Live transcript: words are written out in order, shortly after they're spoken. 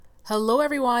Hello,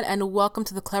 everyone, and welcome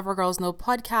to the Clever Girls Know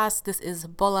podcast. This is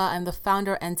Bola. I'm the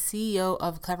founder and CEO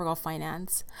of Clever Girl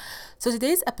Finance. So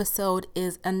today's episode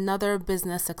is another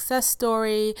business success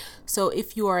story. So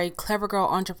if you are a Clever Girl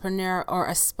entrepreneur or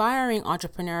aspiring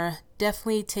entrepreneur,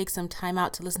 definitely take some time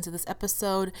out to listen to this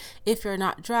episode. If you're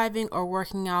not driving or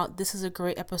working out, this is a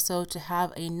great episode to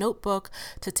have a notebook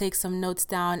to take some notes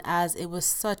down, as it was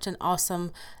such an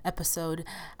awesome episode.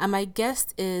 And my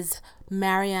guest is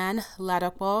Marianne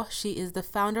Ladapo. She is the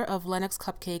founder of Lennox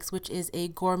Cupcakes, which is a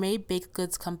gourmet baked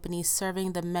goods company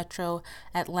serving the metro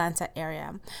Atlanta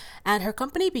area. And her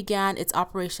company began its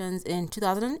operations in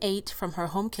 2008 from her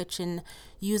home kitchen,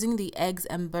 using the eggs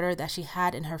and butter that she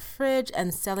had in her fridge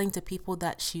and selling to people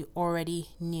that she already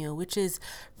knew, which is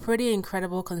pretty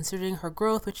incredible considering her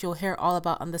growth, which you'll hear all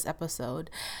about on this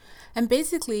episode. And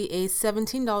basically, a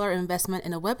 $17 investment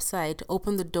in a website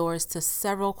opened the doors to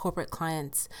several corporate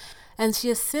clients. And she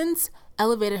has since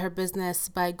elevated her business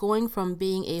by going from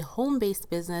being a home-based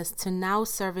business to now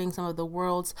serving some of the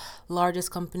world's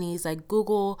largest companies like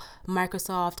Google,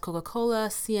 Microsoft, Coca-Cola,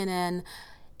 CNN,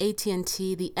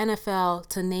 AT&T, the NFL,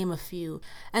 to name a few.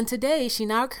 And today, she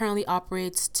now currently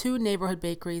operates 2 neighborhood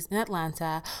bakeries in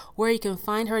Atlanta, where you can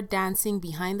find her dancing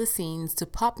behind the scenes to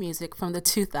pop music from the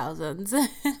 2000s.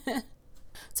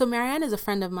 So Marianne is a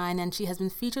friend of mine, and she has been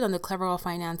featured on the Clever Girl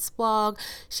Finance blog.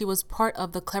 She was part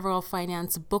of the Clever Girl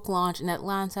Finance book launch in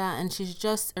Atlanta, and she's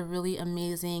just a really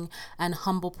amazing and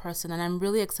humble person, and I'm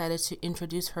really excited to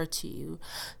introduce her to you.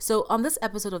 So on this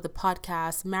episode of the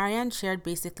podcast, Marianne shared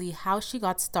basically how she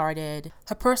got started,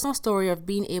 her personal story of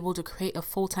being able to create a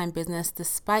full-time business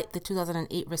despite the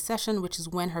 2008 recession, which is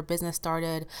when her business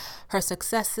started, her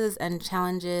successes and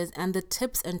challenges, and the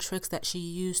tips and tricks that she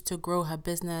used to grow her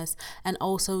business and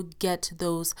also get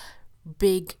those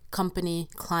big company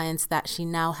clients that she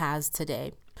now has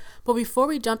today. But before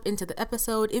we jump into the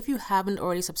episode, if you haven't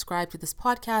already subscribed to this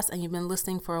podcast and you've been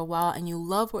listening for a while and you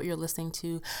love what you're listening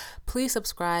to, please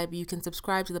subscribe. You can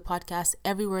subscribe to the podcast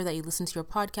everywhere that you listen to your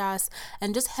podcast,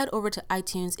 and just head over to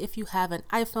iTunes if you have an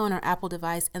iPhone or Apple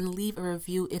device and leave a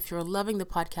review if you're loving the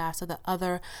podcast, so that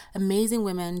other amazing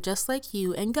women just like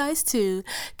you, and guys too,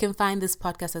 can find this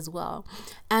podcast as well.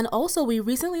 And also, we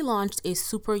recently launched a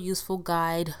super useful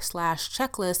guide /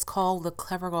 checklist called the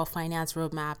Clever Girl Finance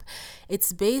Roadmap.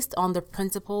 It's based on the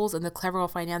principles in the Clever Girl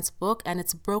Finance book, and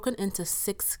it's broken into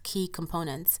 6 key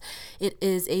components. It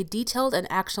is a detailed and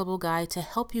actionable guide to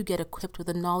help you get equipped with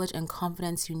the knowledge and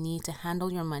confidence you need to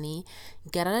handle your money,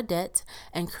 get out of debt,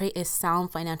 and create a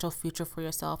sound financial future for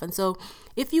yourself. And so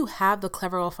if you have the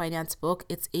Clever Girl Finance book,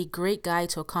 it's a great guide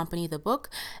to accompany the book.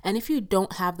 And if you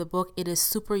don't have the book, it is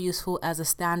super useful as a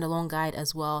standalone guide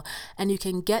as well. And you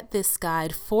can get this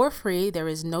guide for free. There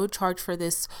is no charge for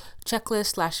this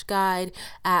checklist / guide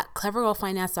at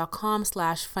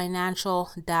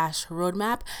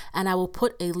clevergirlfinance.com/financial-roadmap, and I will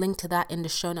put a link to that in the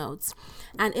show notes.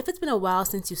 And if it's been a while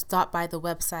since you stopped by the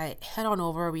website, head on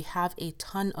over. We have a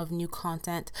ton of new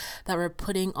content that we're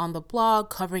putting on the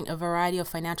blog, covering a variety of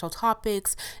financial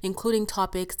topics, including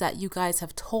topics that you guys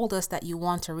have told us that you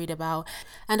want to read about.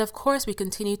 And of course, we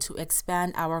continue to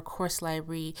expand our course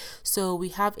library. So we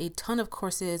have a ton of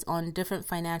courses on different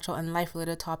financial and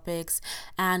life-related topics,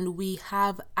 and we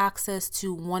have access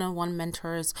to one-on-one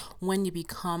mentors when you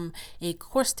become a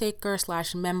course taker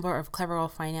 / member of Clever Girl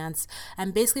Finance.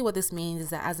 And basically what this means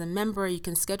is that as a member, you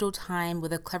can schedule time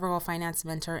with a Clever Girl Finance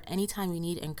mentor anytime you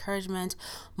need encouragement,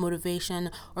 motivation,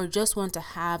 or just want to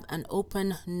have an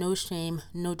open, no shame,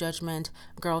 no judgment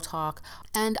girl talk.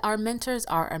 And our mentors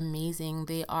are amazing.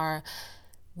 They are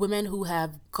women who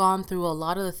have gone through a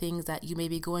lot of the things that you may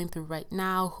be going through right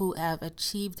now, who have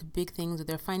achieved big things with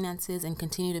their finances and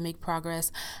continue to make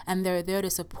progress. And they're there to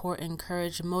support,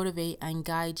 encourage, motivate, and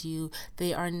guide you.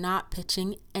 They are not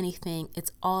pitching anything.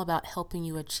 It's all about helping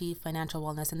you achieve financial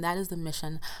wellness. And that is the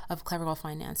mission of Clever Girl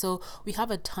Finance. So we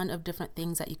have a ton of different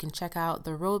things that you can check out: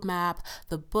 the roadmap,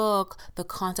 the book, the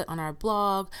content on our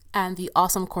blog, and the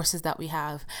awesome courses that we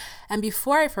have. And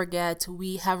before I forget,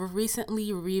 we have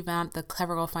recently revamped the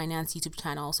Clever Girl Finance YouTube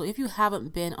channel. So if you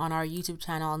haven't been on our YouTube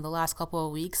channel in the last couple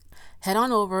of weeks, head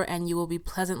on over and you will be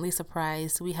pleasantly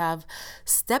surprised. We have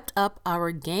stepped up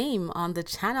our game on the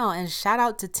channel, and shout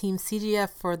out to Team CGF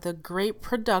for the great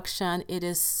production. It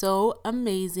is so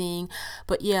amazing.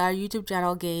 But yeah, our YouTube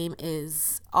channel game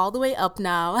is all the way up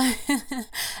now.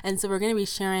 And so we're going to be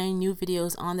sharing new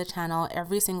videos on the channel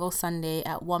every single Sunday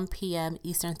at 1 p.m.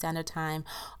 Eastern Standard Time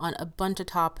on a bunch of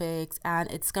topics, and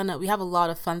we have a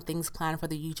lot of fun things planned for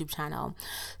the YouTube channel.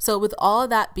 So with all of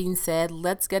that being said,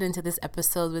 let's get into this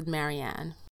episode with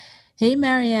Marianne. Hey,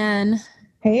 Marianne.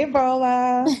 Hey,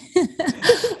 Bola.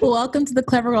 Welcome to the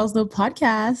Clever Girls No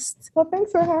podcast. Well,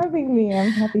 thanks for having me.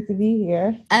 I'm happy to be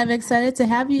here. I'm excited to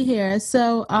have you here.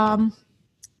 So,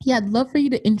 I'd love for you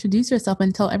to introduce yourself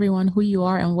and tell everyone who you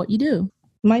are and what you do.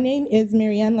 My name is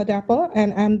Marianne Ladapo,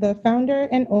 and I'm the founder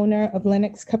and owner of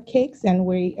Lennox Cupcakes, and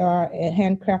we are a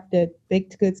handcrafted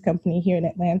baked goods company here in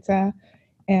Atlanta.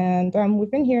 And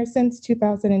we've been here since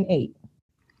 2008.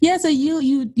 Yeah, so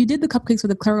you did the cupcakes for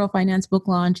the Clever Girl Finance book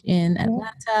launch in Yeah.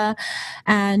 Atlanta,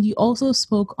 and you also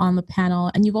spoke on the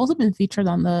panel, and you've also been featured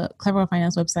on the Clever Girl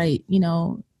Finance website.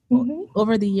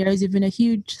 Over the years, you've been a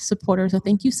huge supporter, so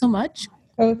thank you so much.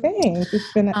 Oh, thanks.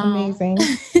 It's been amazing.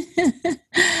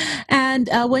 And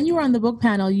when you were on the book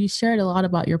panel, you shared a lot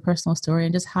about your personal story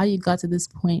and just how you got to this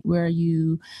point where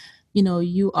you're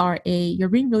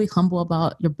being really humble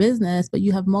about your business, but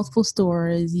you have multiple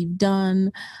stores. You've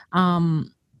done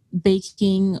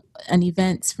baking and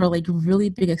events for like really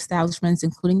big establishments,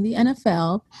 including the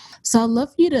NFL. So I'd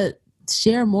love for you to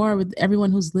share more with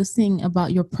everyone who's listening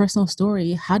about your personal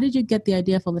story. How did you get the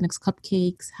idea for Linux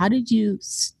Cupcakes? How did you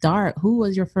start? Who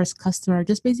was your first customer?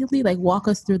 Just basically like walk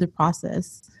us through the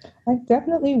process. I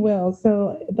definitely will.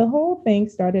 So the whole thing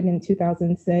started in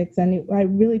 2006, and I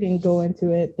really didn't go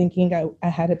into it thinking I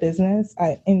had a business.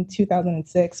 In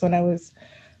 2006, when I was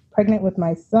pregnant with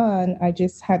my son, I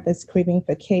just had this craving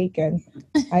for cake, and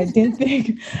I didn't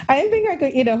think I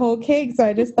could eat a whole cake. So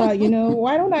I just thought,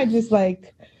 why don't I just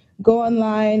like go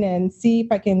online and see if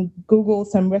I can Google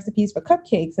some recipes for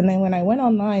cupcakes. And then when I went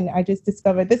online, I just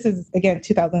discovered this is again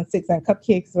 2006, and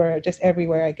cupcakes were just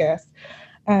everywhere, I guess.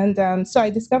 And so I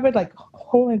discovered like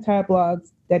whole entire blogs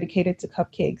dedicated to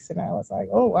cupcakes. And I was like,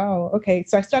 oh, wow. Okay.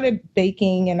 So I started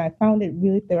baking, and I found it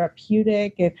really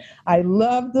therapeutic. And I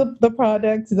loved the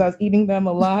products because I was eating them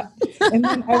a lot. And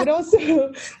then I would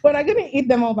also, when I couldn't eat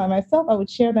them all by myself, I would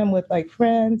share them with like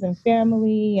friends and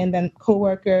family and then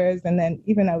coworkers. And then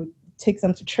even I would take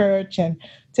them to church and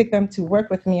take them to work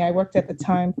with me. I worked at the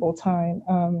time full time.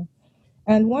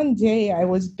 And one day I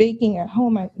was baking at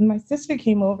home. My sister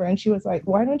came over and she was like,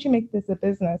 why don't you make this a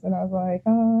business? And I was like,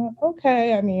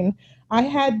 okay. I mean, I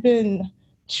had been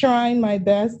trying my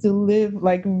best to live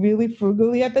like really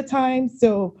frugally at the time.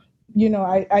 So,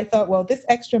 I thought, well, this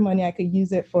extra money, I could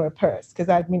use it for a purse because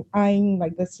I've been eyeing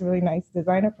like this really nice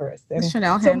designer purse. And The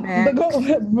Chanel so handbag.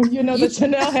 the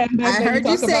Chanel handbag I that you heard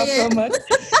you talk about say so it. much. So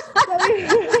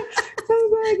I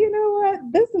was like, you know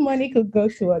what? This money could go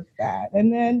towards that.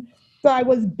 And then so I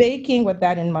was baking with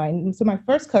that in mind. So my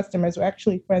first customers were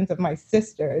actually friends of my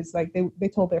sisters. Like they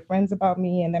told their friends about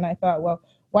me. And then I thought, well,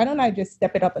 why don't I just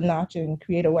step it up a notch and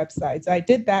create a website? So I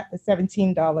did that for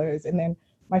 $17. And then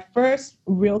my first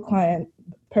real client,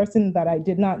 person that I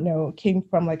did not know, came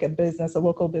from like a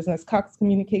local business, Cox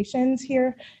Communications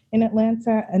here in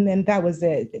Atlanta. And then that was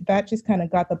it. That just kind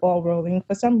of got the ball rolling.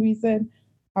 For some reason,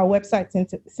 our website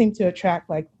seemed to attract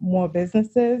like more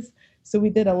businesses. So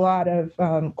we did a lot of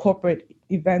corporate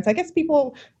events. I guess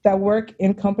people that work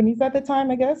in companies at the time,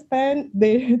 I guess then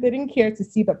they didn't care to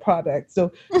see the product.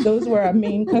 So those were our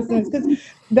main customers because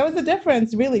there was a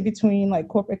difference really between like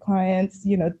corporate clients,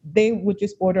 they would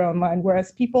just order online,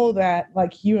 whereas people that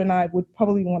like you and I would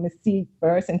probably want to see it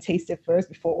first and taste it first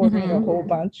before ordering a whole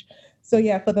bunch. So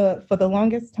yeah, for the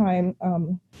longest time,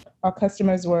 our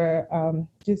customers were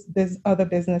just these other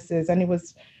businesses, and it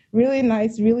was really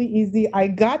nice, really easy. I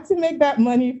got to make that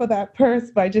money for that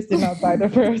purse, but I just did not buy the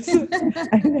purse.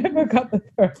 I never got the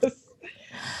purse.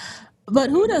 But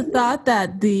who'd have thought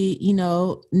that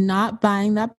not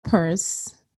buying that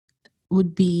purse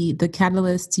would be the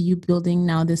catalyst to you building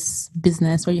now this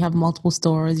business where you have multiple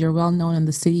stores, you're well known in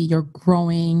the city, you're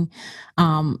growing,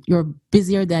 you're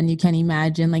busier than you can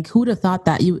imagine. Like who'd have thought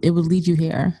that it would lead you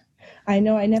here? I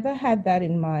know I never had that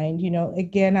in mind.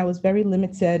 Again, I was very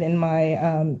limited in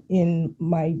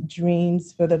my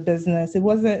dreams for the business. It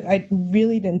wasn't. I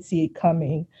really didn't see it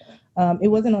coming. It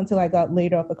wasn't until I got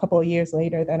laid off a couple of years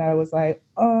later that I was like,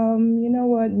 you know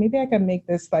what? Maybe I can make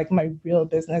this like my real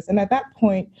business. And at that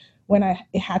point, when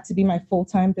it had to be my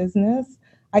full-time business,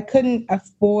 I couldn't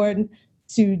afford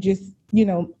to just,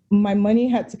 my money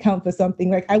had to count for something.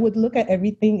 Like I would look at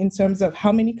everything in terms of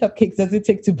how many cupcakes does it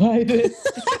take to buy this?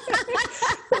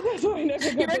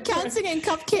 You were counting in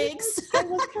cupcakes. I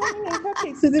was counting in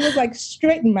cupcakes because it was like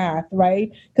straight math, right?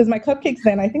 Because my cupcakes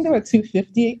then, I think they were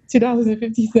 $2.50.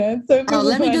 So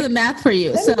let me do the math for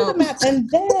you. Let me do the math. And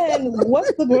then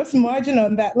what's the gross margin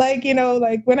on that? Like,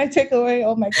 like when I take away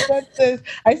all my expenses,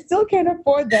 I still can't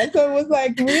afford that. So it was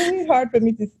like really hard for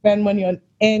me to spend money on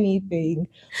anything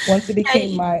once it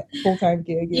became my full-time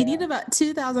gig. You need about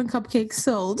 2,000 cupcakes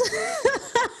sold.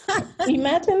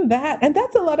 Imagine that. And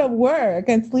that's a lot of work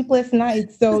and sleepless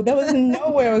nights So there was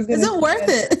nowhere I was going Is to it worth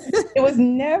spend. it? It was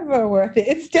never worth it.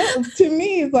 It's still, to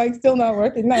me, it's like still not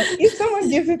worth it. Now, if someone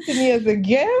gives it to me as a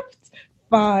gift,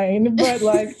 fine. But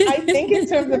like, I think in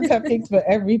terms of cupcakes for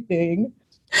everything.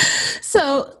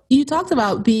 So you talked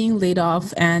about being laid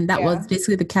off, and that Yeah. was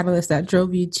basically the catalyst that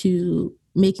drove you to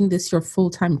making this your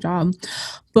full-time job.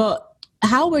 But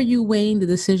how were you weighing the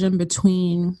decision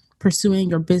between pursuing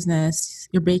your business,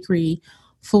 your bakery,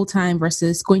 full time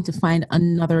versus going to find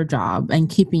another job and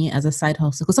keeping it as a side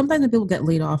hustle? Because sometimes when people get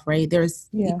laid off, right, you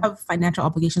Yeah. have financial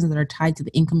obligations that are tied to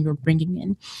the income you're bringing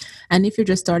in. And if you're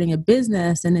just starting a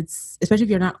business, and it's especially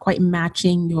if you're not quite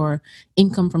matching your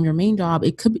income from your main job,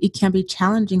 it can be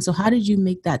challenging. So how did you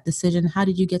make that decision? How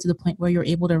did you get to the point where you're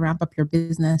able to ramp up your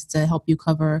business to help you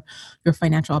cover your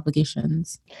financial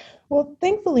obligations? Well,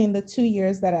 thankfully, in the 2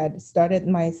 years that I'd started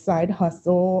my side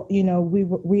hustle,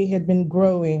 we had been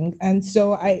growing, and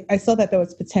so I saw that there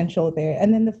was potential there.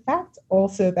 And then the fact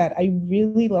also that I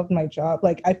really loved my job,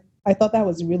 like I thought that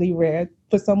was really rare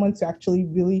for someone to actually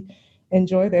really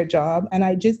enjoy their job, and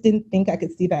I just didn't think I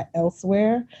could see that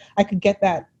elsewhere. I could get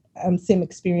that same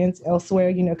experience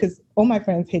elsewhere, because all my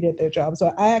friends hated their jobs.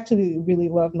 So I actually really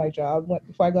loved my job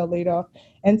before I got laid off.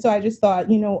 And so I just thought,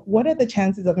 what are the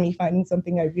chances of me finding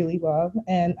something I really love?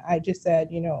 And I just said,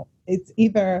 it's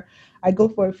either I go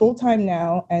for it full time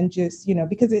now and just,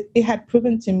 because it had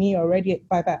proven to me already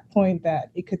by that point that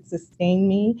it could sustain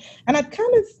me. And I'd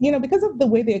kind of, because of the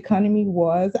way the economy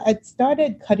was, I'd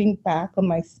started cutting back on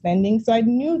my spending. So I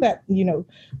knew that,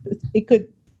 it could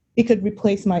it could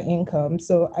replace my income.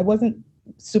 So I wasn't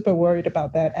super worried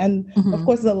about that. And of Mm-hmm.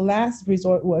 course, the last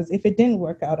resort was if it didn't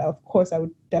work out, of course, I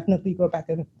would definitely go back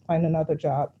and find another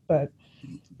job. But,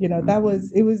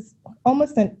 it was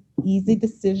almost an easy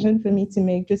decision for me to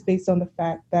make just based on the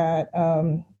fact that,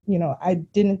 I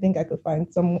didn't think I could find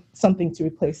something to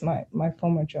replace my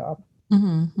former job.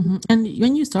 Mm-hmm. Mm-hmm. And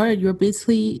when you started, you were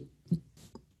basically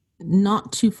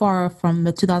not too far from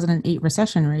the 2008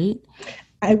 recession, right?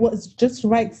 I was just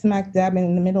right smack dab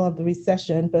in the middle of the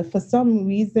recession, but for some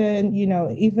reason,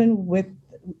 even with,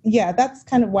 yeah, that's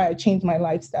kind of why I changed my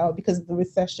lifestyle because of the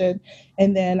recession.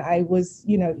 And then I was,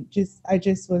 I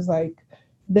just was like,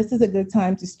 this is a good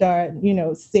time to start,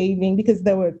 saving because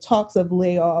there were talks of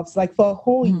layoffs like for a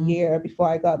whole Mm-hmm. year before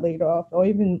I got laid off or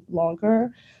even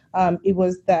longer. It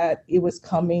was that it was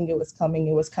coming, it was coming,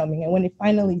 it was coming. And when it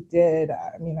finally did,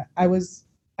 I mean,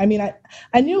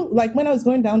 I knew, like, when I was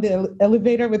going down the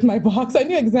elevator with my box, I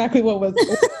knew exactly what I was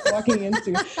walking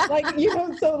into. Like,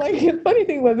 so, like, the funny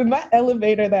thing was in that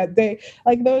elevator that day,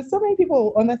 like, there were so many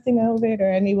people on that same elevator,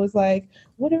 and he was like,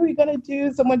 what are we going to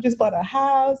do? Someone just bought a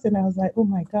house. And I was like, oh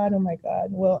my God, oh my God.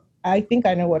 Well, I think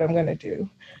I know what I'm going to do.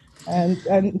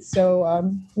 And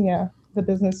so, yeah, the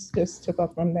business just took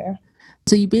off from there.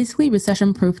 So you basically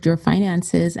recession proofed your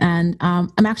finances. And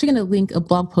I'm actually going to link a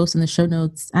blog post in the show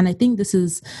notes. And I think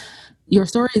your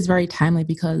story is very timely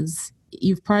because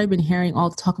you've probably been hearing all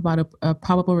the talk about a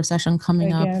probable recession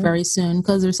coming up Again. very soon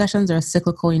because recessions are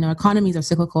cyclical, economies are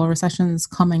cyclical, recessions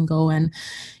come and go. And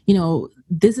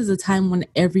this is a time when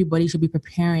everybody should be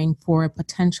preparing for a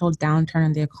potential downturn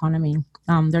in the economy.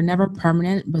 They're never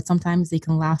permanent, but sometimes they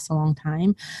can last a long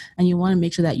time. And you want to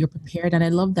make sure that you're prepared. And I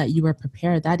love that you were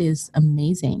prepared. That is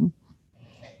amazing.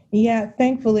 Yeah,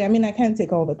 thankfully. I mean, I can't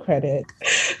take all the credit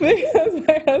because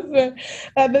my husband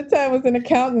at the time was an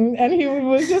accountant and he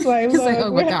was just like, It's like, look,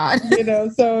 oh my God.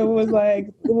 so it was like,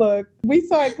 look, we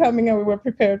saw it coming and we were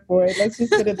prepared for it. Let's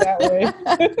just put it that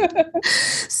way.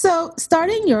 So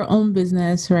starting your own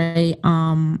business, right?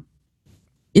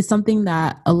 Is something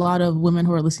that a lot of women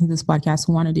who are listening to this podcast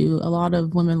want to do. A lot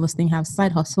of women listening have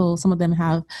side hustles. Some of them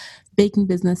have baking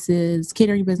businesses,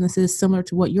 catering businesses, similar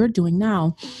to what you're doing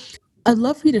now. I'd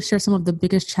love for you to share some of the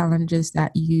biggest challenges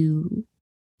that you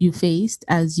faced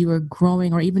as you were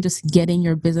growing or even just getting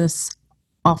your business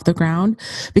off the ground,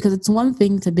 because it's one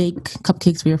thing to bake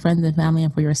cupcakes for your friends and family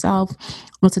and for yourself,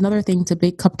 but it's another thing to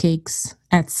bake cupcakes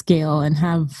at scale and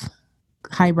have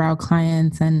highbrow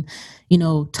clients and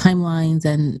timelines.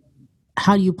 And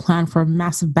how do you plan for a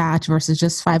massive batch versus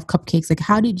just 5 cupcakes? Like,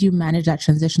 how did you manage that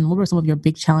transition? What were some of your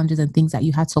big challenges and things that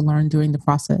you had to learn during the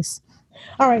process?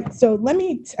 All right, so let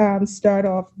me start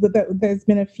off with there's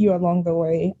been a few along the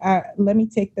way. Let me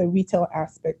take the retail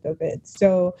aspect of it.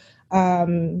 So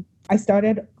I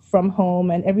started from home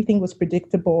and everything was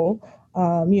predictable.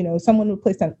 Someone would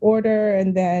place an order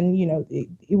and then,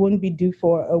 it wouldn't be due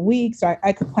for a week. So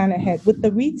I could plan ahead. With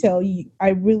the retail, I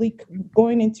really,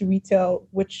 going into retail,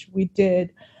 which we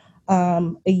did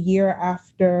a year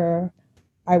after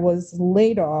I was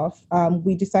laid off,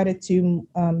 we decided to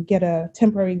get a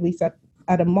temporary lease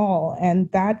at a mall. And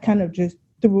that kind of just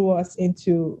threw us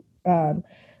into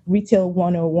retail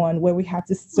 101, where we had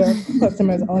to serve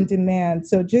customers on demand.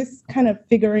 So just kind of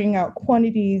figuring out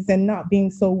quantities and not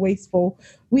being so wasteful.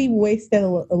 We wasted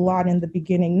a lot in the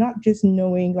beginning, not just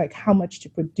knowing like how much to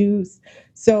produce.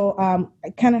 So I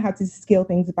kind of had to scale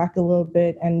things back a little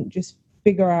bit and just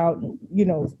figure out,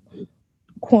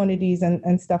 quantities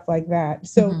and stuff like that.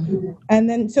 So, and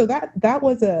then so that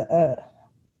was a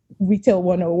retail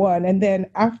 101. And then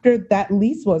after that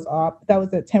lease was up, that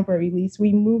was a temporary lease,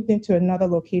 we moved into another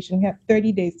location. We had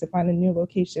 30 days to find a new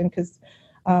location because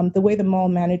the way the mall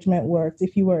management works,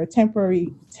 if you were a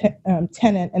temporary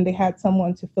tenant and they had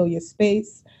someone to fill your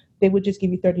space, they would just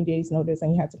give you 30 days notice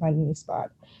and you had to find a new spot.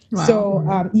 Wow.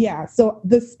 So so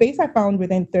the space I found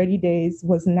within 30 days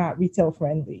was not retail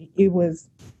friendly. It was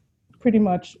pretty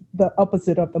much the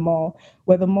opposite of the mall.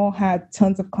 Where the mall had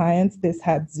tons of clients, this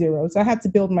had zero. So I had to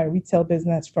build my retail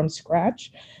business from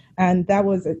scratch. And that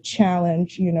was a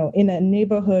challenge, in a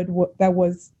neighborhood that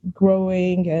was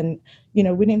growing, and,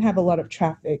 we didn't have a lot of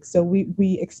traffic. So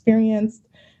we experienced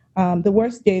the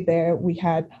worst day there. We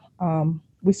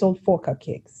sold 4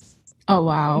 cupcakes. Oh,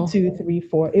 wow. 2, 3,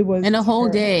 4. It was in a whole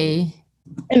day.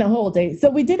 In a whole day. So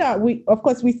we of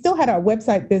course, we still had our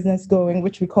website business going,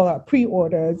 which we call our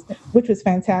pre-orders, which was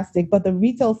fantastic. But the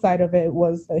retail side of it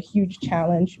was a huge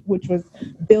challenge, which was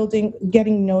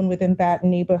getting known within that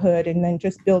neighborhood and then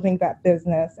just building that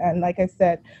business. And like I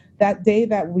said, that day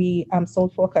that we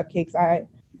sold 4 cupcakes, I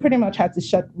pretty much had to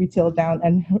shut retail down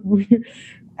and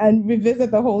and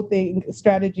revisit the whole thing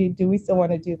strategy. Do we still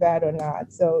want to do that or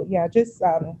not? So yeah, just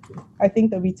I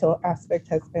think the retail aspect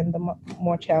has been the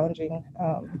more challenging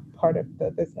part of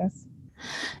the business.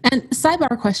 And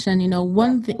sidebar question,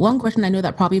 one question I know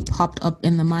that probably popped up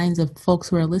in the minds of folks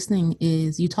who are listening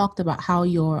is, you talked about how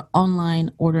your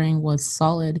online ordering was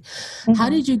solid. Mm-hmm. How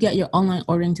did you get your online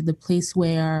ordering to the place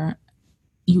where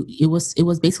it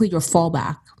was basically your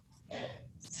fallback?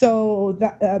 So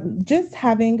that, just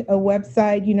having a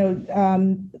website,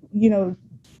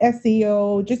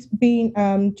 SEO,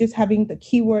 just having the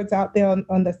keywords out there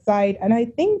on the site. And I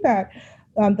think that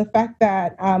the fact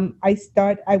that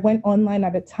I went online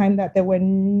at a time that there were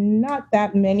not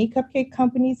that many cupcake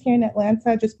companies here in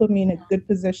Atlanta just put me in a good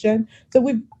position. So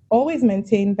we've always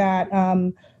maintained that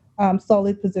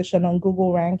solid position on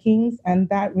Google rankings, and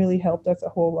that really helped us a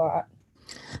whole lot.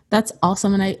 That's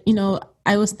awesome. And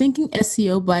I was thinking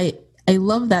SEO, but I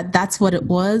love that that's what it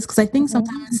was. Because I think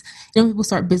sometimes, people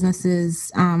start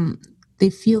businesses, they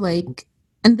feel like,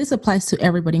 and this applies to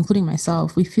everybody, including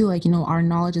myself, we feel like, our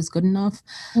knowledge is good enough.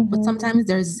 But sometimes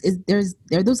there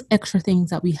are those extra things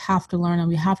that we have to learn and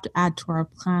we have to add to our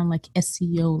plan, like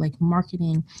SEO, like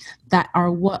marketing, that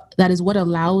is what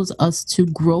allows us to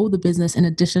grow the business, in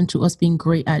addition to us being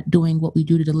great at doing what we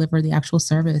do to deliver the actual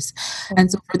service. And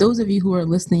so for those of you who are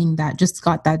listening that just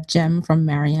got that gem from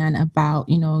Marianne about,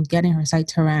 getting her site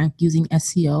to rank using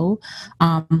SEO,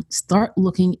 start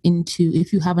looking into,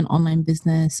 if you have an online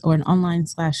business or an online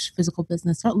 / physical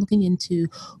business, start looking into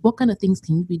what kind of things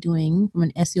can you be doing from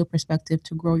an SEO perspective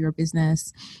to grow your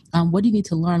business. What do you need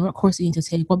to learn? What course do you need to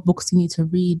take? What books do you need to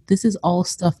read? This is all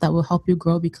stuff that will help you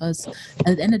grow, because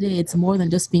at the end of the day, it's more than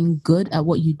just being good at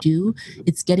what you do.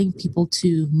 It's getting people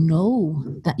to know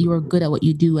that you are good at what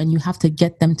you do, and you have to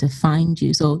get them to find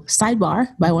you. So sidebar,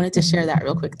 but I wanted to share that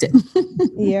real quick too.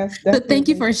 Yes, definitely. So thank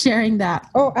you for sharing that.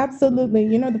 Oh, absolutely.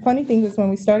 The funny thing is, when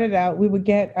we started out, we would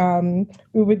get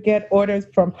orders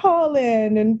from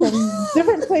Holland and from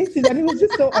different places, and it was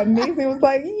just so amazing. It was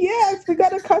like, yes, we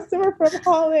got a customer from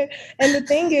Holland. And the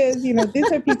thing is,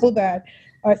 these are people that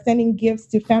are sending gifts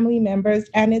to family members,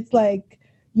 and it's like,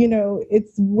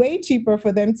 it's way cheaper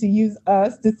for them to use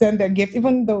us to send their gift,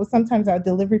 even though sometimes our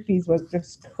delivery fees was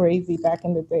just crazy back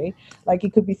in the day. Like,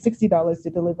 it could be $60 to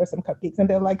deliver some cupcakes, and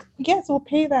they're like, yes, we'll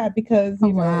pay that, because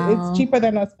it's cheaper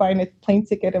than us buying a plane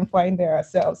ticket and flying there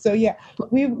ourselves. So yeah,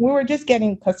 we were just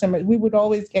getting customers. We would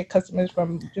always get customers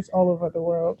from just all over the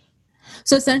world.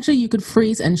 So essentially, you could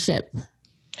freeze and ship.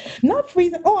 Not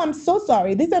freezing. Oh, I'm so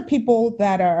sorry. These are people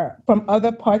that are from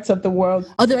other parts of the world.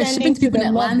 Oh, they were shipping to people in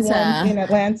Atlanta. In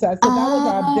Atlanta. So that was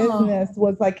our business.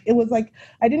 It was like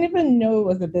I didn't even know it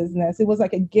was a business. It was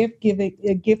like a gift business.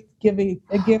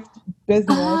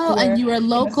 Oh, and you were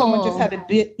local. Someone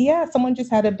just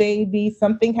had a baby.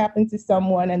 Something happened to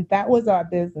someone, and that was our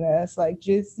business. Like,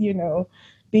 just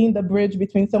being the bridge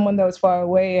between someone that was far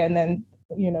away and then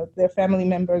their family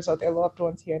members or their loved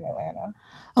ones here in Atlanta.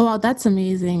 Oh, wow, that's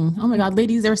amazing. Oh my God,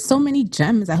 ladies, there are so many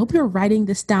gems. I hope you're writing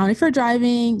this down. If you're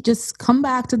driving, just come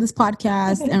back to this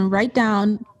podcast and write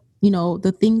down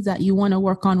the things that you want to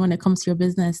work on when it comes to your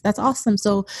business. That's awesome.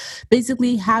 So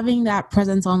basically having that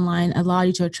presence online allowed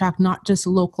you to attract not just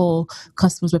local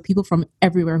customers, but people from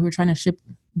everywhere who are trying to ship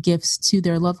gifts to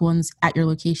their loved ones at your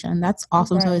location. That's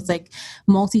awesome. Right. So it's like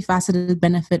multifaceted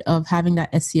benefit of having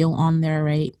that SEO on there,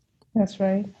 right? That's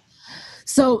right.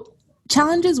 So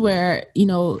challenges where,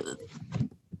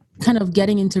 kind of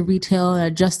getting into retail and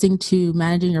adjusting to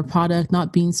managing your product,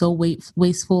 not being so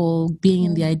wasteful, being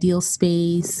in the ideal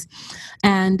space.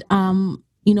 And, on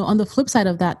the flip side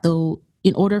of that, though,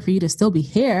 in order for you to still be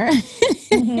here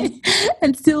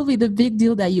and still be the big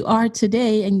deal that you are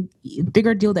today and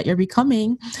bigger deal that you're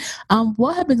becoming,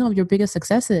 what have been some of your biggest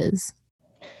successes?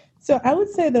 So I would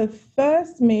say the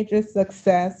first major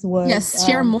success was... Yes,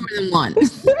 share more than one.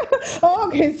 Oh,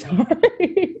 okay,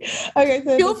 sorry. Okay,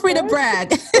 so feel free to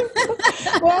brag.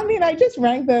 Well, I mean, I just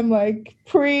ranked them like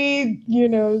pre,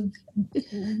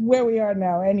 where we are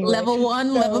now anyway. Level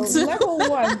 1, level 2. Level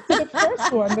 1. So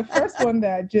the first one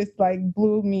that just like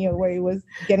blew me away was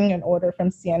getting an order from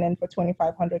CNN for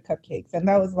 2,500 cupcakes. And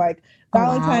that was like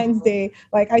Valentine's Day.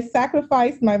 Like I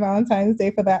sacrificed my Valentine's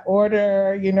Day for that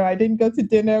order. I didn't go to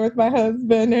dinner with my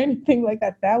husband or anything like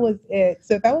that. That was it.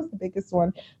 So that was the biggest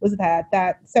one, was that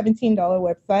 $17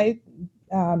 website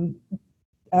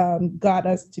got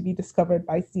us to be discovered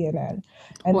by CNN.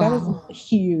 And that was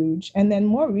huge. And then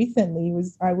more recently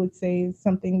was, I would say,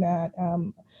 something that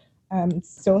I'm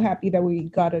so happy that we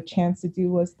got a chance to do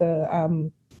was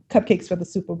the cupcakes for the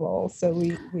Super Bowl. So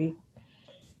we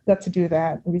got to do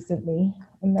that recently.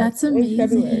 And that's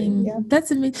amazing. Yeah.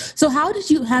 That's amazing. So how did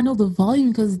you handle the volume?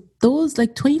 Because those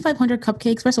like 2,500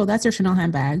 cupcakes, first of all, that's your Chanel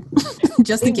handbag,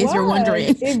 just in case you're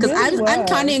wondering. Because I'm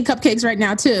counting cupcakes right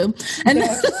now too. And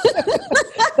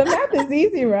the math is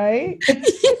easy, right?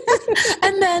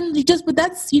 And then but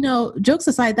that's, jokes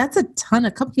aside, that's a ton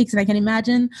of cupcakes. And I can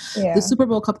imagine the Super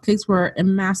Bowl cupcakes were a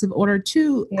massive order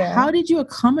too. Yeah. How did you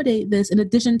accommodate this in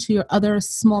addition to your other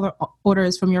smaller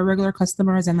orders from your regular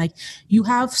customers? And like you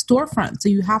have storefronts, so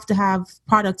you have to have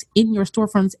products in your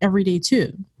storefronts every day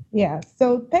too. Yeah.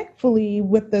 So thankfully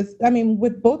with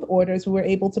with both orders, we were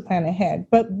able to plan ahead.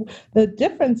 But the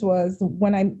difference was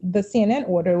the CNN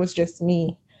order was just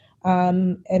me.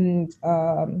 Wow. And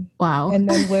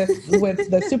then with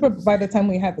the by the time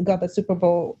we got the Super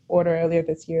Bowl order earlier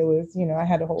this year was, I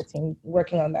had a whole team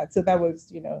working on that. So that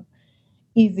was,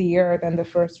 easier than the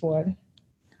first one.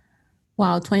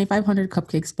 Wow. 2,500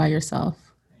 cupcakes by yourself.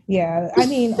 Yeah, I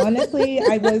mean, honestly,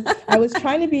 I was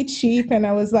trying to be cheap, and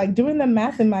I was like doing the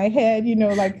math in my head,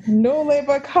 like no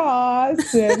labor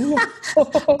costs, and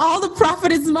all the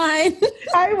profit is mine.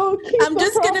 I will keep. I'm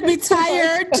just gonna be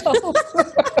tired.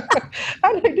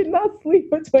 And I did not sleep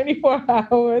for 24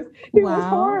 hours. It was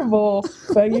horrible,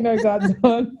 but it got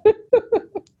done.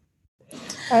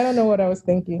 I don't know what I was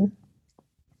thinking.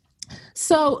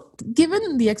 So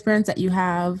given the experience that you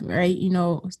have, right,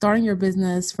 starting your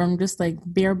business from just like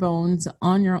bare bones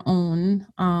on your own.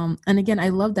 And again, I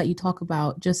love that you talk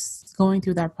about just going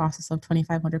through that process of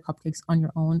 2,500 cupcakes on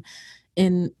your own.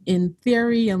 In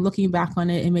theory and looking back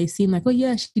on it, it may seem like, oh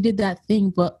yeah, she did that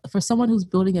thing. But for someone who's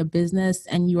building a business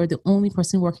and you are the only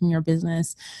person working your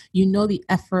business, the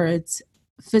efforts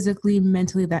physically,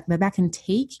 mentally that can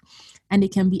take. And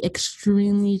it can be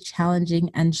extremely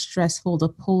challenging and stressful to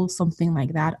pull something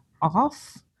like that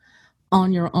off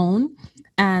on your own.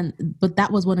 But that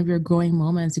was one of your growing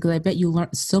moments, because I bet you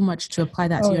learned so much to apply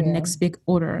that to your next big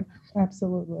order.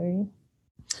 Absolutely.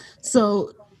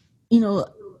 So,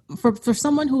 for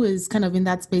someone who is kind of in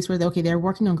that space where they're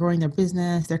working on growing their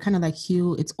business, they're kind of like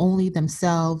you, it's only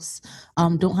themselves,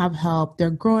 don't have help, they're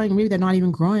growing, maybe they're not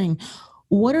even growing.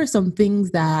 What are some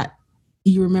things that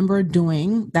you remember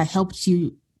doing that helped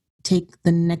you take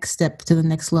the next step to the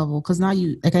next level? Because now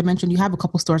like I mentioned, you have a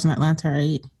couple stores in Atlanta,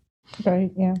 right?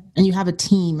 Right, yeah. And you have a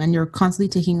team and you're constantly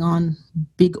taking on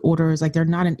big orders. Like they're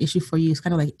not an issue for you. It's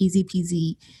kind of like easy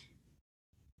peasy.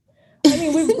 I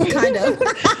mean,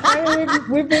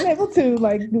 we've been able to,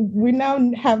 like, we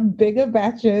now have bigger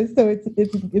batches, so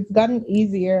it's gotten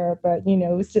easier, but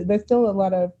there's still a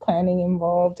lot of planning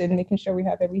involved and making sure we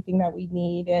have everything that we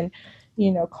need, and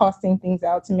costing things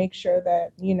out to make sure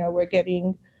that we're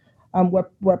getting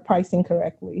we're pricing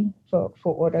correctly for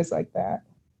orders like that.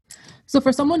 So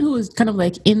for someone who is kind of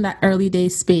like in that early day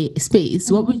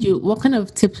space, what kind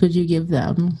of tips would you give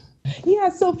them? Yeah,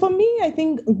 so for me, I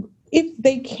think if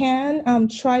they can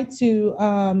try to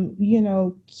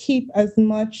keep as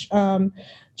much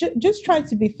just try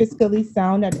to be fiscally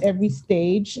sound at every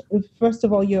stage. First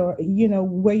of all, where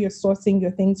you're sourcing your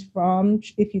things from.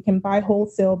 If you can buy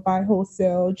wholesale, buy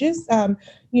wholesale. Just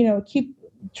keep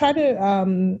try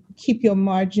to keep your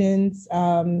margins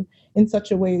in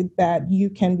such a way that you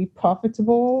can be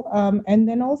profitable, and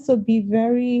then also be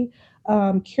very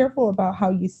careful about how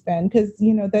you spend, because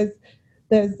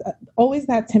there's always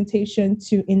that temptation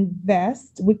to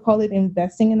invest. We call it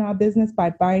investing in our business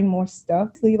by buying more stuff.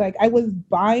 Like, I was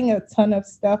buying a ton of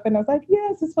stuff and I was like,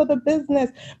 yes, it's for the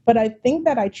business. But I think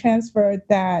that I transferred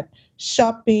that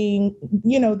shopping,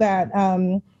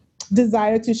 that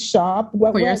desire to shop,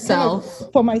 For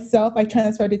yourself. for myself, I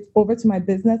transferred it over to my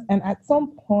business. And at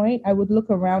some point I would look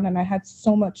around and I had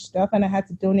so much stuff and I had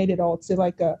to donate it all to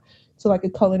like a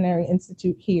culinary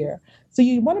institute here. So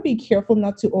you want to be careful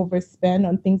not to overspend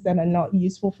on things that are not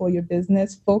useful for your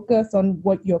business. Focus on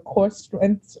what your core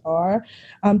strengths are.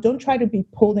 Don't try to be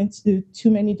pulled into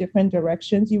too many different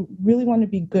directions. You really want to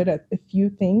be good at a few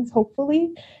things,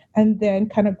 hopefully, and then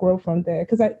kind of grow from there.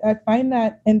 Because I find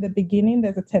that in the beginning,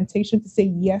 there's a temptation to say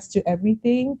yes to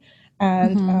everything.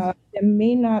 And it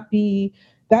may not be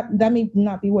that may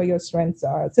not be where your strengths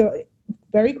are. So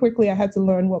very quickly, I had to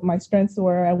learn what my strengths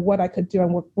were and what I could do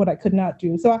and what I could not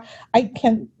do. So I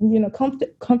can,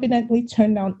 confidently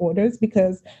turn down orders,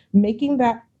 because making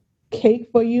that cake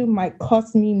for you might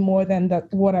cost me more than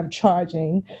what I'm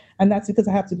charging. And that's because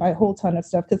I have to buy a whole ton of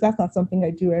stuff, because that's not something I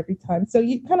do every time. So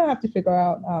you kind of have to figure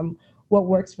out what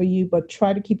works for you, but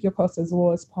try to keep your costs as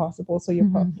low as possible so you're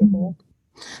profitable.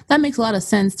 That makes a lot of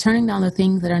sense. Turning down the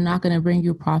things that are not going to bring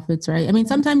you profits, right? I mean,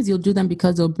 sometimes you'll do them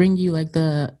because they'll bring you like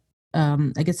the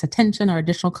I guess attention or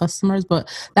additional customers,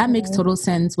 but that makes total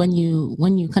sense when you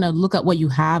kind of look at what you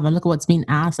have and look at what's being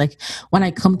asked. Like when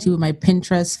I come to my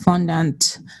Pinterest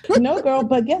fondant. No, girl,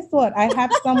 but guess what? I have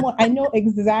someone, I know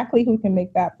exactly who can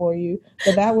make that for you,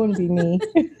 but that wouldn't be me.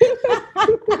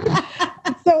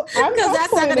 So I'm because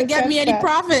that's not going to get me any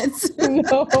profits.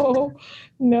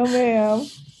 No, ma'am.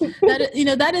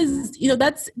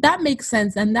 That makes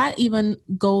sense, and that even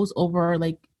goes over,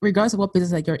 like, regardless of what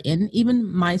business that you're in. Even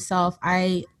myself,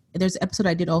 there's an episode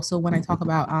I did also when I talk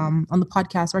about on the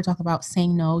podcast where I talk about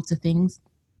saying no to things.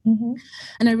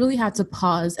 And I really had to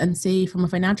pause and say, from a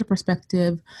financial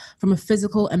perspective, from a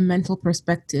physical and mental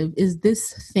perspective, is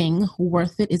this thing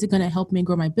worth it? Is it going to help me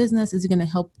grow my business? Is it going to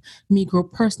help me grow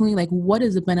personally? Like, what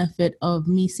is the benefit of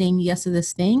me saying yes to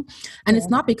this thing? And it's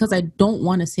not because I don't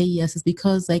want to say yes. It's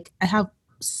because, like, I have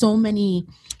so many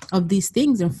of these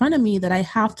things in front of me that I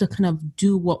have to kind of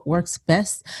do what works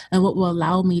best and what will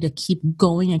allow me to keep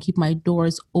going and keep my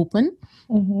doors open.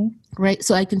 Right.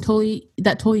 So that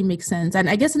totally makes sense. And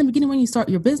I guess in the beginning, when you start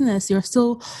your business, you're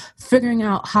still figuring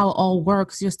out how it all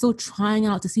works. You're still trying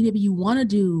out to see, maybe you want to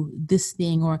do this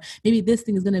thing, or maybe this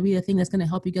thing is going to be the thing that's going to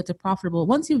help you get to profitable.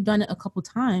 Once you've done it a couple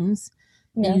times,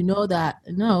 and you know that,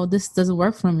 no, this doesn't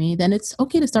work for me, then it's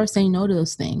okay to start saying no to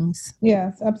those things.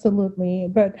 Yes, absolutely.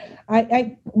 But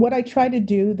what I try to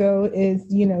do, though, is,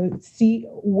 see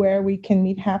where we can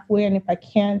meet halfway. And if I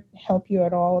can't help you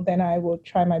at all, then I will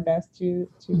try my best to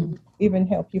even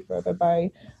help you further by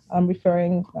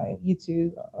referring you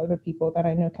to other people that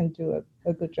I know can do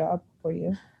a good job for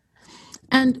you.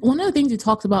 And one of the things you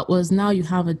talked about was, now you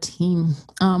have a team.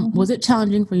 Was it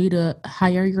challenging for you to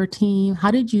hire your team?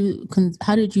 How did you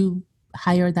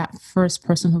hire that first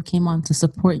person who came on to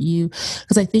support you?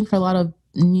 Because I think for a lot of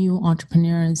new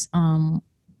entrepreneurs,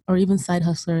 or even side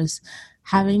hustlers,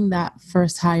 having that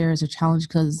first hire is a challenge,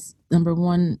 because number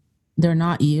one, they're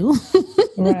not you.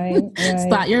 Right. It's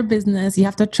not your business. You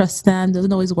have to trust them. It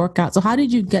doesn't always work out. So how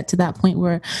did you get to that point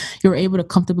where you're able to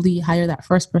comfortably hire that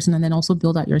first person and then also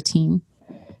build out your team?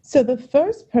 So the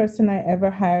first person I ever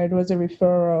hired was a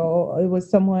referral. It was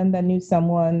someone that knew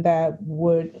someone that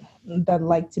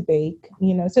liked to bake,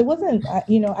 So it wasn't,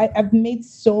 I've made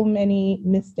so many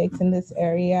mistakes in this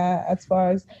area as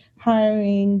far as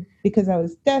hiring, because I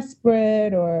was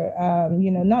desperate, or,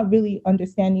 not really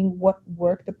understanding what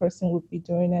work the person would be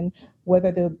doing and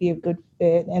whether they would be a good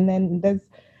fit. And then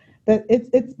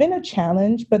it's been a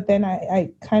challenge, but then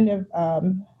I kind of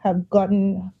have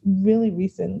gotten really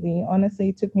recently. Honestly,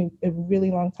 it took me a really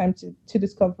long time to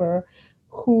discover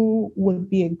who would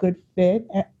be a good fit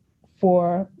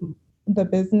for the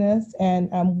business, and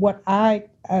what I,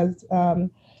 as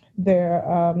their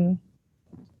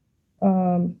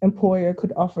employer,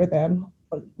 could offer them,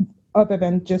 other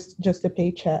than just a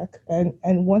paycheck. And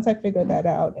once I figured that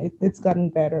out, it's gotten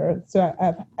better. So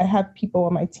I have people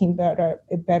on my team that are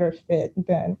a better fit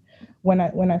than when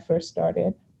I first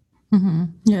started.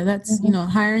 Yeah, that's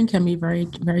hiring can be very,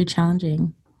 very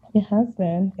challenging. It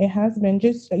has been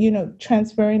just,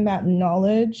 transferring that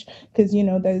knowledge, because,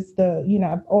 there's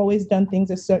I've always done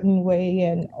things a certain way,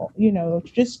 and,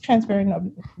 just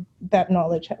transferring that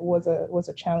knowledge was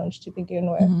a challenge to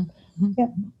begin with. Yeah.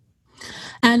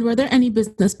 And were there any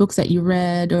business books that you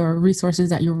read or resources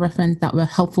that you referenced that were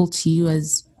helpful to you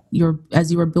as you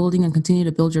were building and continue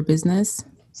to build your business?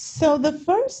 So the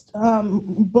first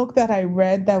book that I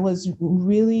read that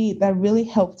really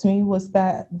helped me was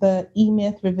that the E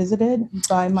Myth Revisited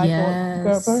by Michael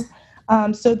Gerber.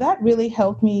 Yes. So that really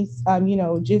helped me,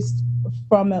 just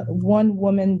from a one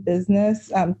woman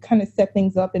business, kind of set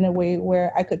things up in a way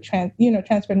where I could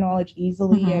transfer knowledge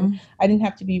easily, and Mm-hmm. I didn't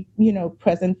have to be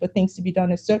present for things to be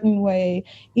done a certain way,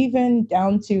 even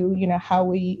down to how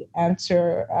we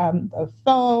answer the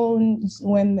phone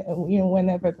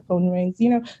whenever the phone rings.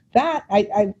 That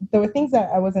there were things that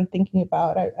I wasn't thinking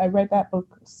about. I read that book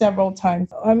several times.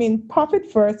 I mean,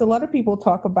 Profit First, a lot of people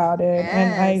talk about it,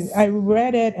 and I Yes.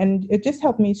 read it, and it just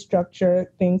helped me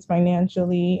structure things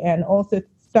financially, and also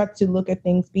start to look at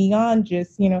things beyond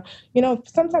just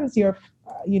sometimes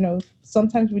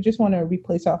sometimes we just want to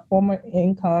replace our former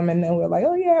income, and then we're like,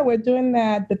 oh yeah, we're doing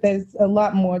that, but there's a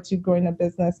lot more to growing a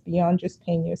business beyond just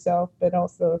paying yourself, but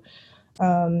also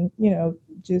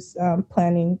just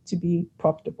planning to be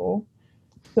profitable.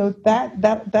 So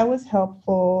that was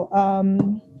helpful.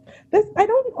 This I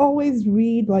don't always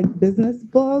read like business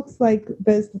books. Like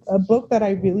there's a book that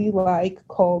I really like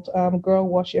called "Girl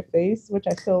Wash Your Face," which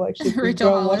I feel like should be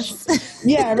Rachel "Girl Wash." Hollis.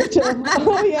 Yeah, Rachel.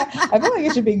 Oh yeah, I feel like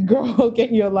it should be "Girl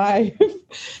Get Your Life,"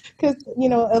 because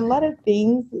a lot of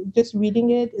things. Just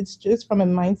reading it, it's just from a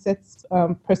mindset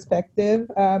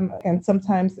perspective, and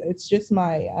sometimes it's just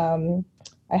my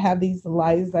I have these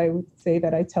lies I would say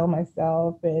that I tell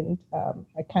myself, and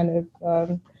I kind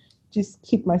of just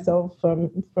keep myself from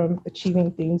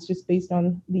achieving things just based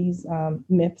on these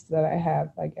myths that I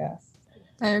have, I guess.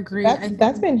 I agree.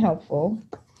 That's been helpful.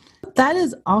 That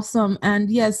is awesome.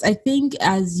 And yes, I think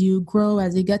as you grow,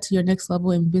 as you get to your next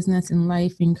level in business, in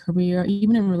life, in career,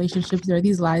 even in relationships, there are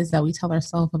these lies that we tell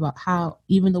ourselves about how,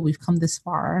 even though we've come this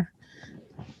far,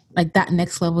 like that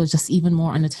next level is just even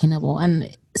more unattainable.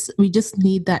 And we just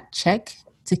need that check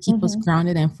to keep us Hmm.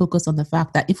 grounded and focus on the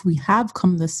fact that if we have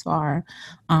come this far,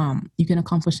 you can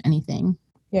accomplish anything.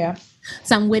 Yeah.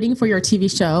 So I'm waiting for your TV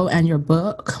show and your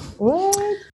book.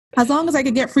 What? As long as I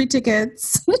can get free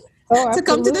tickets Oh, to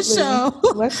come to the absolutely.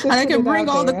 show Let's and just I put can it bring out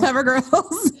all the there. clever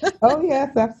girls. Oh,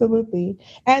 yes, absolutely.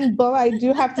 And Bo, I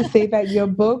do have to say that your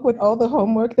book, with all the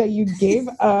homework that you gave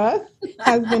us,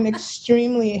 has been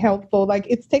extremely helpful. Like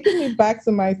it's taken me back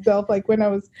to myself, like when I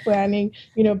was planning,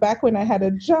 back when I had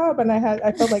a job and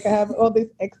I felt like I have all this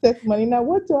excess money. Now,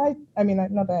 I mean,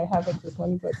 not that I have excess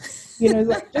money, but, it's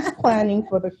like just planning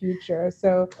for the future.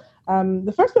 So,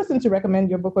 the first person to recommend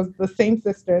your book was the same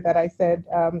sister that I said,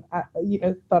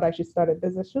 thought I should start a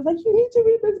business. She was like, "You need to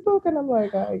read this book," and I'm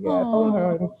like, "Yeah, I told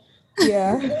her." Oh,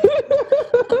 Yeah.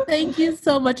 thank you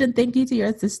so much. And thank you to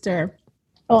your sister.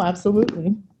 Oh,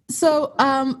 absolutely. So,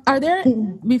 are there,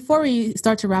 before we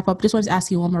start to wrap up, just wanted to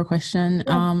ask you one more question.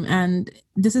 Yeah. And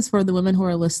this is for the women who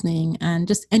are listening, and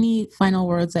just any final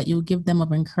words that you give them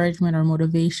of encouragement or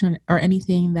motivation or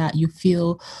anything that you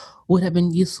feel would have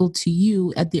been useful to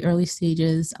you at the early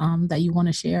stages that you want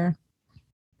to share.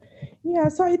 Yeah,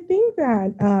 so I think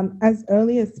that as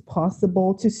early as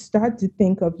possible to start to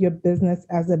think of your business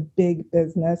as a big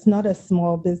business, not a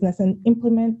small business, and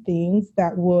implement things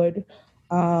that would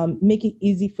make it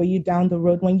easy for you down the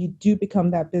road when you do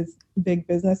become that big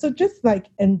business. So just like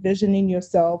envisioning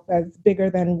yourself as bigger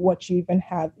than what you even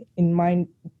have in mind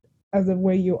as of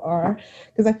where you are.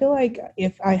 Because I feel like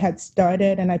if I had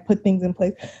started and I put things in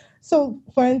place. So,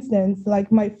 for instance,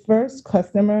 like my first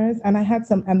customers, and I had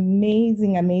some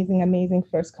amazing, amazing, amazing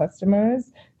first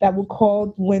customers that would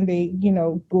call when they,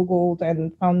 Googled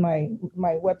and found my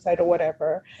website or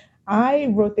whatever. I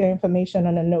wrote their information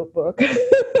on a notebook.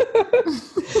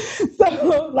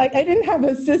 So, like, I didn't have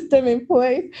a system in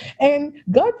place, and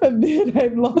God forbid I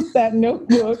lost that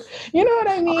notebook. You know what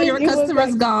I All mean? your It was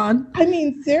customers like, gone. I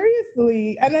mean,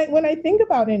 seriously. And when I think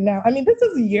about it now, I mean, this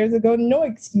was years ago, no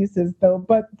excuses though,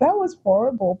 but that was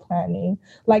horrible planning.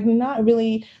 Like, not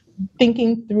really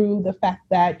thinking through the fact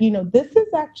that, this is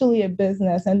actually a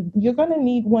business and you're going to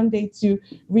need one day to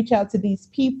reach out to these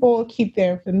people, keep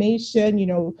their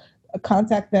information,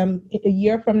 contact them a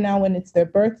year from now when it's their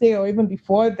birthday or even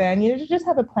before then. You just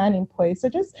have a plan in place. So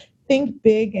just think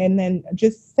big and then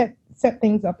just set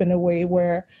things up in a way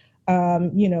where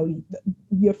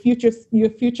your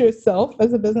future self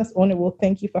as a business owner will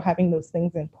thank you for having those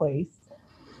things in place.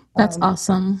 That's Um,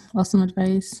 awesome. Awesome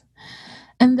advice.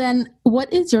 And then,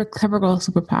 what is your clever girl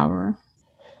superpower?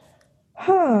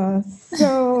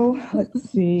 so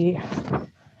let's see.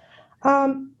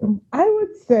 I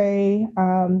would say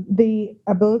the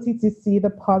ability to see the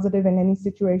positive in any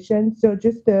situation. So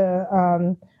just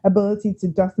the ability to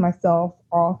dust myself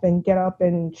off and get up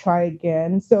and try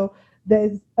again. So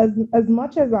there's as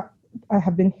much as I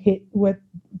have been hit with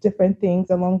different things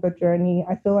along the journey,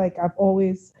 I feel like I've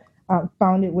always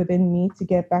found it within me to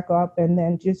get back up and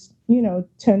then just,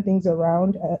 turn things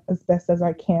around as best as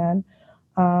I can.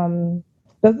 Um,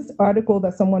 there's this article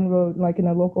that someone wrote like in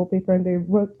a local paper, and they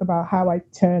wrote about how I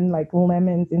turn like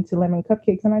lemons into lemon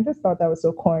cupcakes, and I just thought that was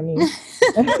so corny. I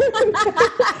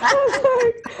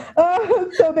was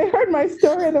like, so they heard my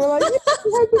story and they were like, yeah, she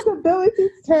has this ability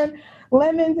to turn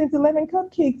lemons into lemon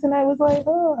cupcakes, and I was like,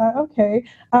 oh, okay.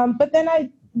 But then I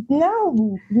now,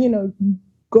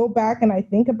 go back and I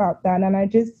think about that, and I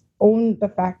just own the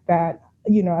fact that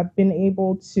I've been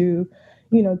able to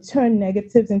turn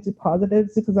negatives into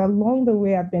positives, because along the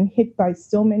way I've been hit by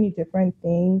so many different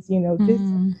things, just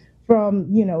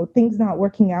from, things not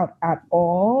working out at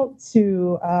all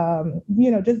to,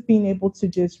 just being able to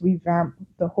just revamp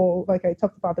the whole, like I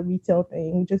talked about the retail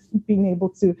thing, just being able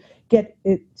to get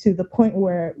it to the point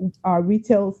where our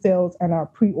retail sales and our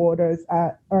pre-orders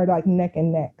are like neck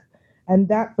and neck. And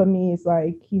that for me is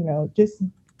like, just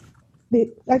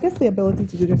I guess the ability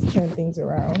to just turn things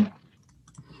around.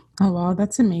 Oh, wow.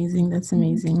 That's amazing. That's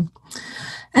amazing.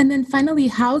 And then finally,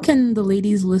 how can the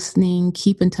ladies listening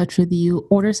keep in touch with you?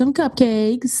 Order some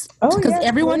cupcakes. Oh, Because yes,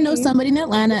 everyone knows please. somebody in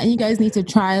Atlanta, and you guys need to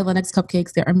try Lennox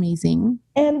cupcakes. They're amazing.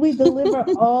 And we deliver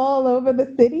all over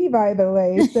the city, by the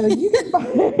way. So you can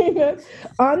find us.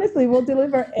 Honestly, we'll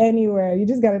deliver anywhere. You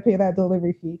just got to pay that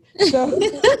delivery fee. So,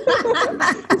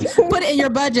 Put it in your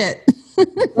budget.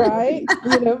 right?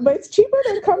 But it's cheaper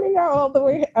than coming out all the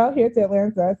way out here to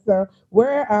Atlanta. So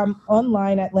we're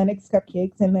online at Lennox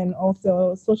Cupcakes, and then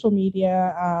also social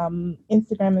media,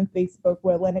 Instagram and Facebook.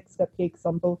 We're Lennox Cupcakes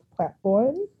on both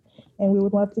platforms. And we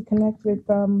would love to connect with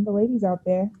the ladies out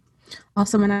there.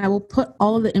 Awesome. And I will put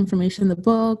all of the information, the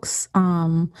books,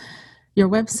 your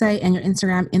website, and your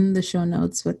Instagram in the show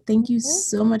notes. But thank you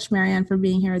so much, Marianne, for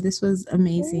being here. This was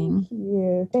amazing. Thank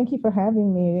you. Thank you for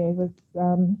having me. It was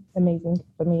amazing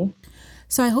for me.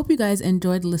 So I hope you guys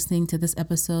enjoyed listening to this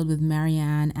episode with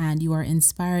Marianne, and you are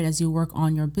inspired as you work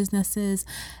on your businesses.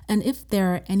 And if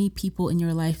there are any people in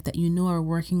your life that you know are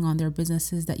working on their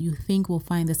businesses that you think will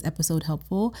find this episode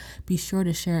helpful, be sure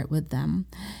to share it with them.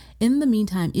 In the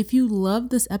meantime, if you love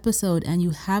this episode and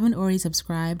you haven't already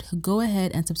subscribed, go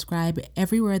ahead and subscribe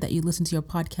everywhere that you listen to your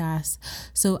podcast.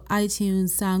 So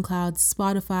iTunes, SoundCloud,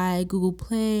 Spotify, Google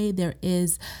Play, there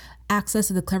is access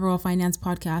to the Clever Girl Finance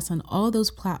podcast on all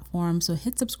those platforms. So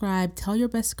hit subscribe, tell your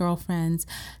best girlfriends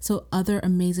so other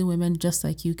amazing women just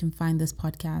like you can find this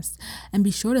podcast. And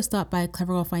be sure to stop by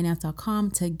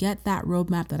clevergirlfinance.com to get that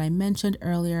roadmap that I mentioned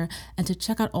earlier and to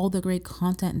check out all the great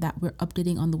content that we're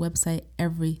updating on the website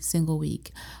every single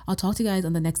week. I'll talk to you guys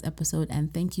on the next episode,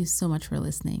 and thank you so much for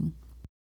listening.